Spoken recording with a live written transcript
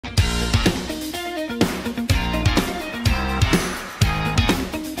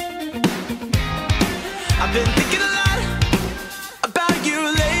I've been thinking a lot about you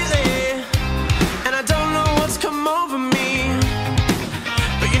lately, and I don't know what's come over me.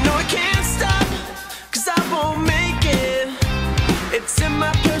 But you know I can't stop, 'cause I won't make it. It's in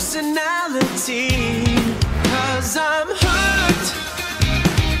my personality. 'Cause I'm hooked.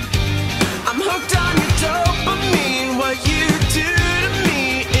 I'm hooked on your dopamine. What you do to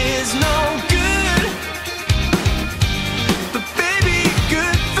me is no good. But baby, you're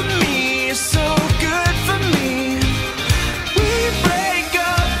good for me. You're so good for me. We break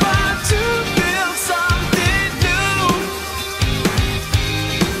up on to build something new.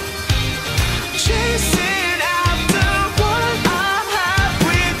 Chasing after what I have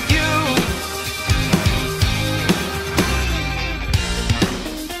with you.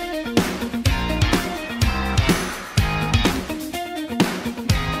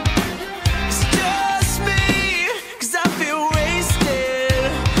 It's just me, 'cause I feel wasted.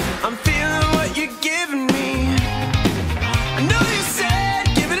 I'm feeling what you're giving me. I know you said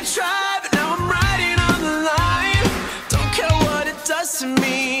give it a try, but now I'm riding on the line. Don't care what it does to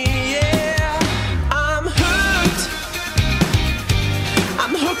me. Yeah, I'm hooked.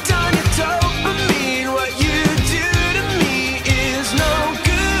 I'm hooked on your dopamine. What you do to me is no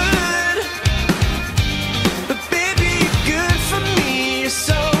good. But baby, you're good for me. You're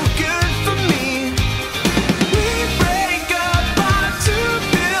so good for me. We break up on to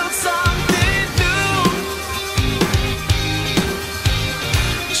build something new.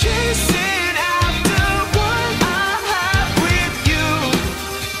 Chasing after what I have with you.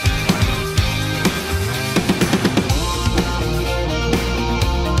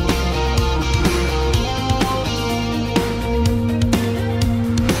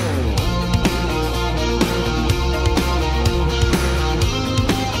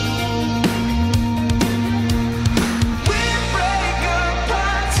 We break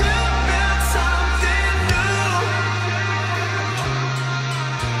apart to build something new.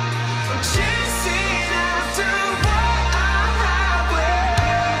 Chasing after what I have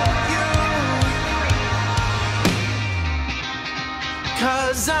with you.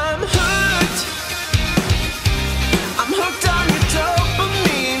 'Cause I'm hooked. I'm hooked on your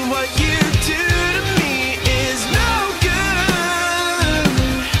dopamine. What you do to me is no good.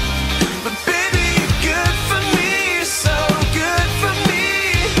 But baby, you're good for me. You're so good for me.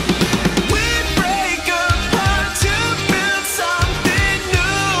 We break apart to build something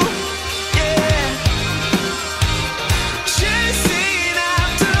new. Yeah. Chasing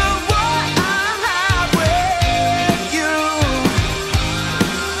after what I have with you.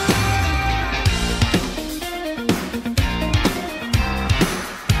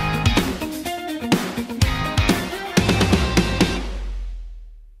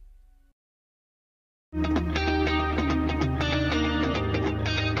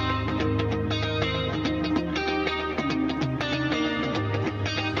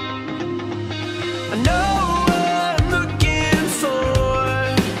 I know what I'm looking for,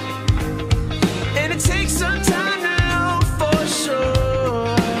 and it takes some time to know for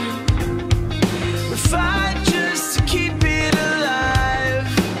sure. We fight just to keep it alive.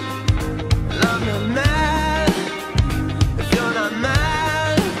 And I'm not mad if you're not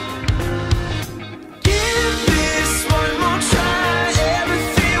mad. Give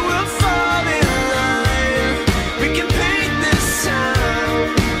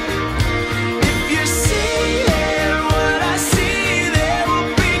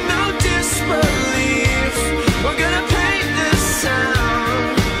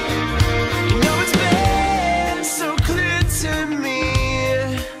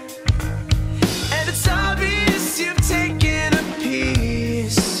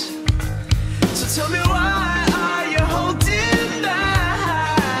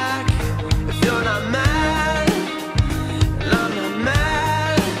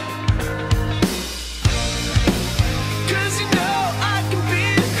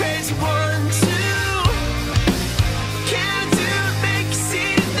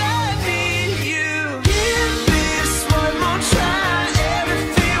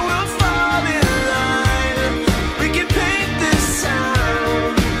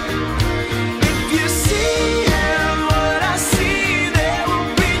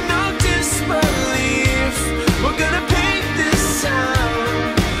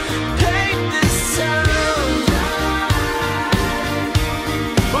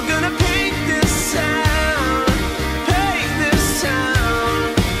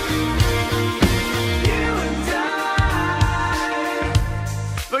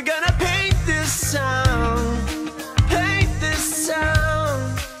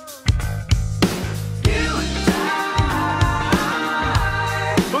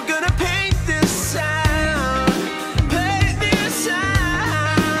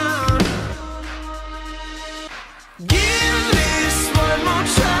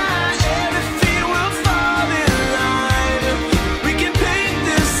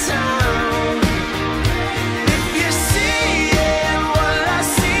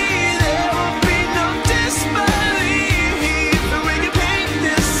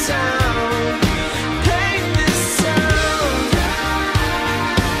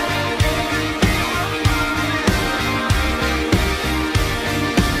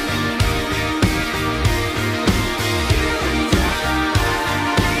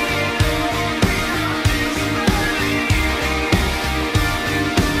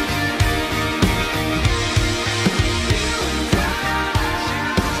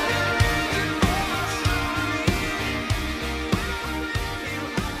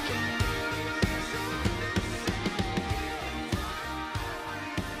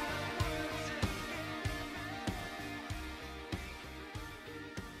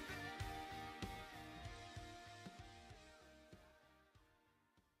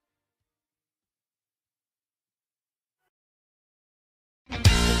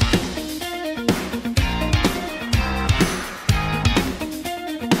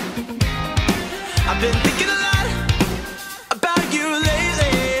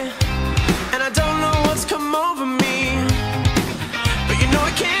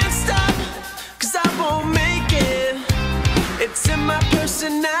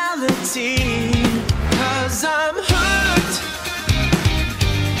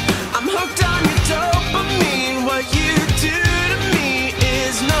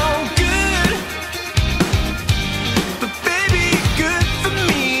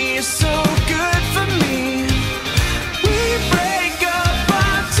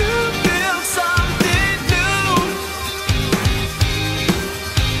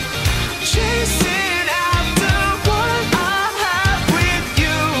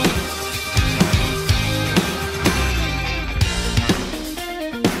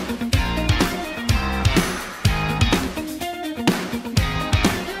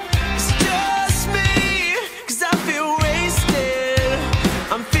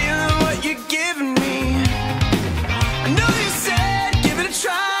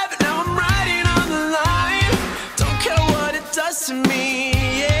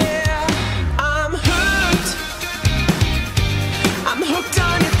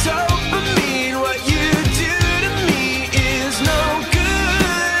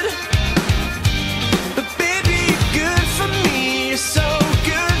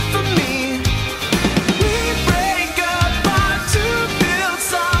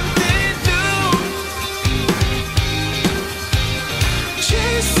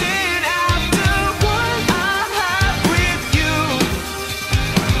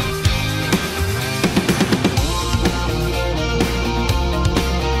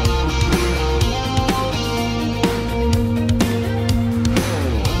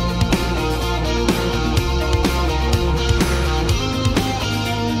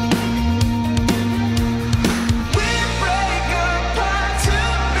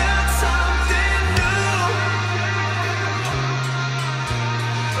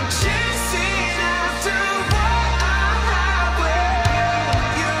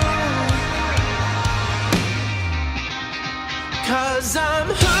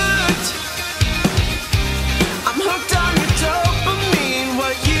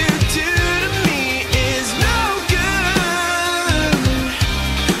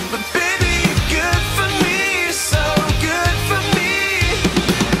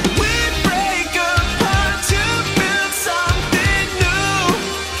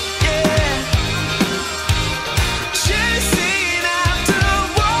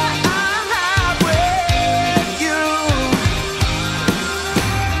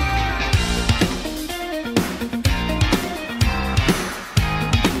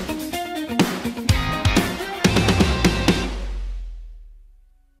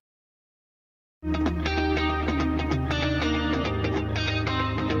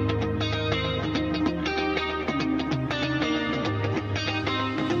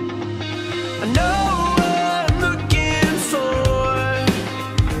I know what I'm looking for,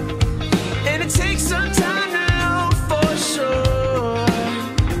 and it takes some time to know for sure.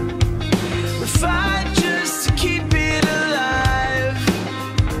 We fight just to keep it alive,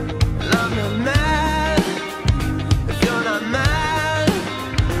 and I'm not mad if you're not mad.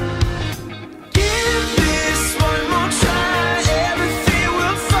 Give this one more try, everything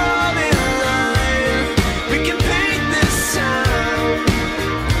will fall in line. We can paint this town.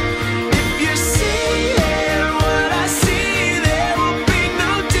 If you're seeing what I see, there will be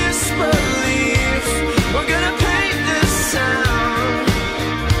no disbelief. We're gonna paint this town.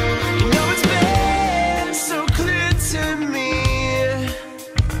 You know it's been so clear to me,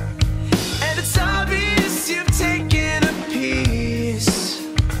 and it's obvious you've taken a piece.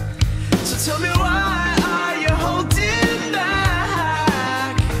 So tell me, why are you holding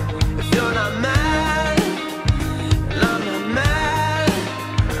back? If you're not mad, and I'm not mad,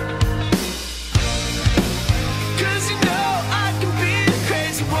 'cause you know I can be the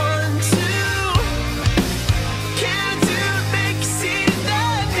crazy one too. Can't do it, make you see that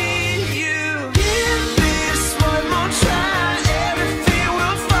I need you. Give this one more try, everything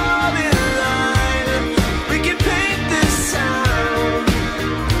will fall in line. We can paint this town.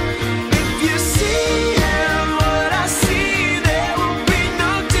 If you see what I see, there will be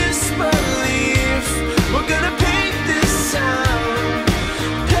no disbelief. We're gonna paint this town,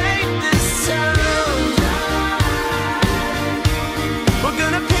 paint this town. We're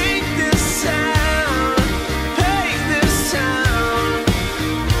gonna paint this town, paint this town.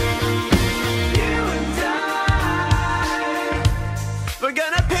 You and I, we're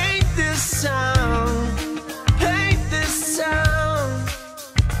gonna paint this town, paint this town.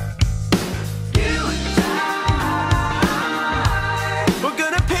 You and I, we're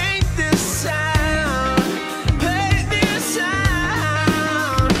gonna paint this town, paint this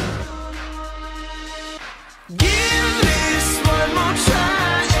town. Give this one more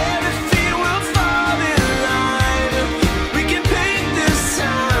try, everything will fall in line. We can paint this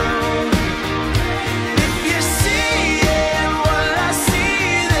town. If you see what I see,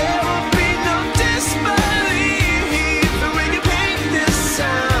 there will be no disbelief. And we can paint this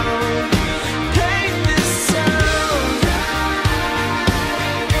town, paint this town.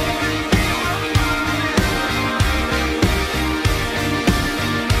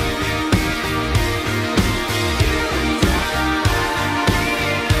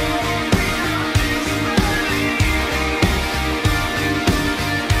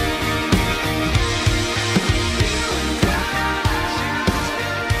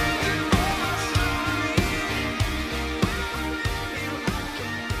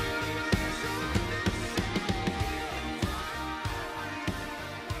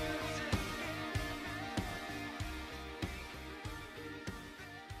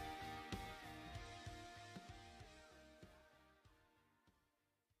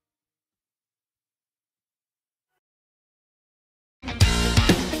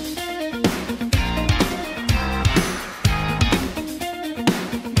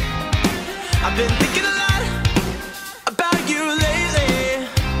 I've been thinking a lot about you lately,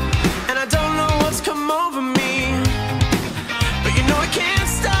 and I don't know what's come over me. But you know I can't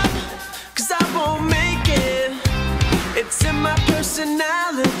stop, 'cause I won't make it. It's in my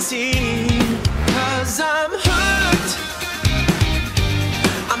personality, 'cause I'm hooked.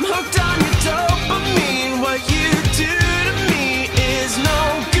 I'm hooked on your dopamine. What you do to me is no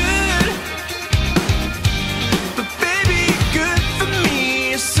good, but baby, you're good for me.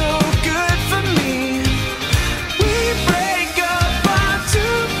 You're so good for me. We break up to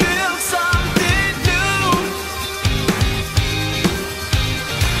build something new,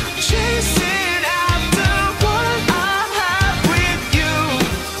 chasing after what I have with you.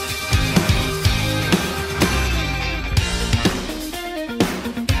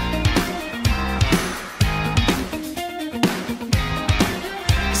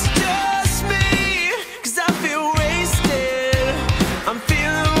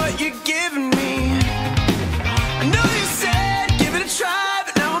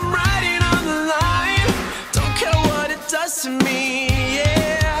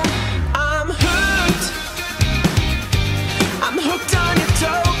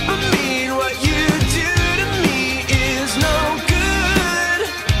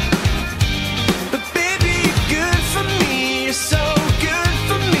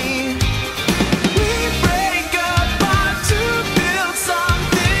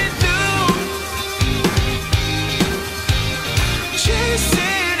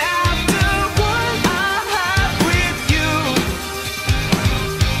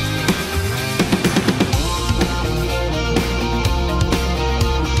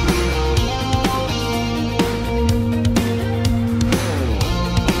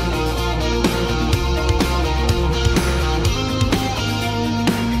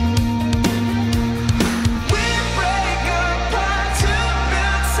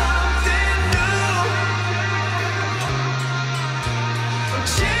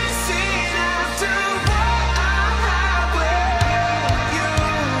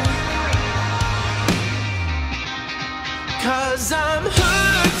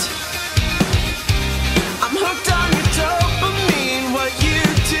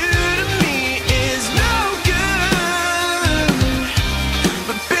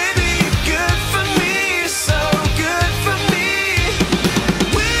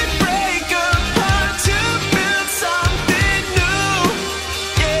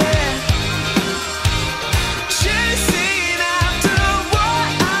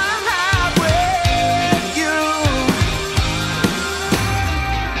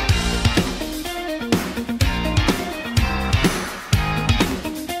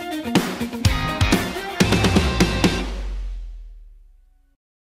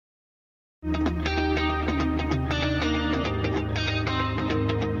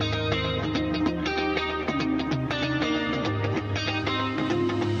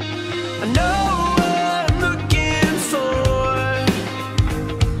 I know